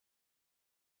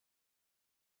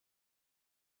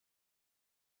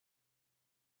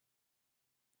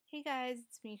Hey guys,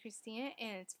 it's me, Christina,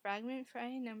 and it's Fragment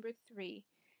Friday number 3.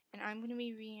 And I'm going to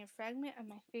be reading a fragment of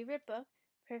my favorite book,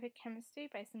 Perfect Chemistry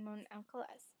by Simone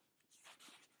Elkeles.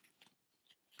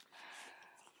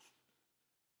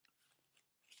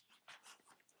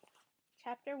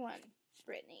 Chapter 1,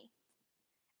 Brittany.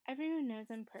 Everyone knows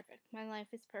I'm perfect. My life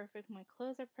is perfect, my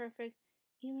clothes are perfect,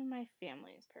 even my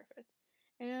family is perfect.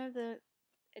 I know that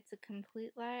it's a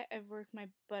complete lie. I've worked my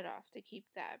butt off to keep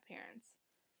that appearance.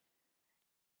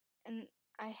 And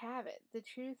I have it. The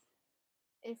truth,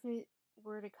 if it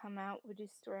were to come out, would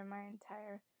destroy my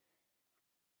entire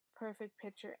perfect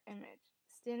picture image.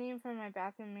 Standing in front of my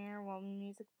bathroom mirror while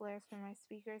music blares from my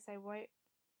speakers, I wipe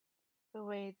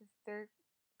away the third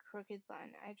crooked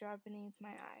line I draw beneath my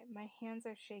eye. My hands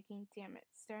are shaking, damn it.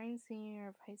 Starting senior year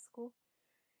of high school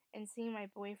and seeing my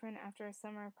boyfriend after a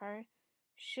summer apart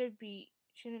shouldn't be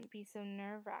so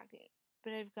nerve-wracking.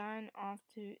 But I've gotten off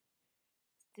to a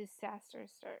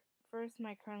disastrous start. First,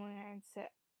 my curling iron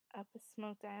set up a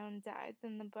smoked eye and died.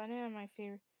 Then the button on my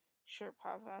favorite shirt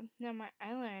popped up. Now my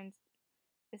eyeliner,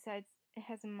 besides, it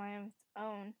has a mind of its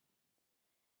own.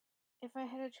 If I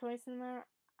had a choice in the matter,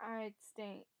 I'd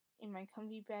stay in my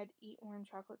comfy bed, eat warm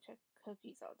chocolate chip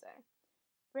cookies all day.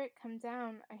 Britt, come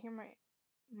down. I hear my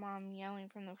mom yelling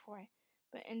from the foyer,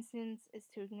 but instincts is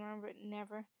to ignore her, but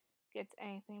never gets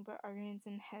anything but arguments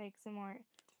and headaches and more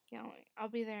yelling. I'll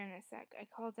be there in a sec. I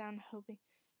call down, hoping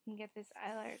I can get this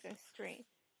eyeliner go straight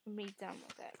and be done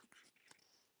with it.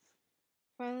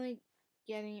 Finally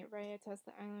getting it right, I toss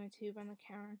the eyeliner tube on the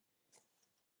counter,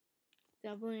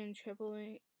 doubling and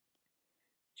tripling,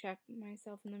 check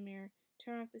myself in the mirror,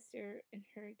 turn off the stereo, and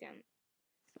hurry down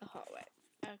the hallway.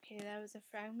 Okay, that was a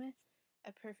fragment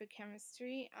of Perfect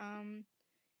Chemistry.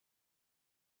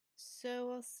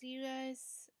 So I'll see you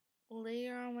guys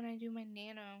later on when I do my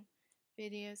nano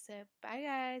video. So bye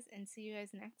guys, and see you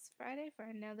guys next Friday for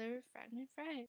another Fragment Friday.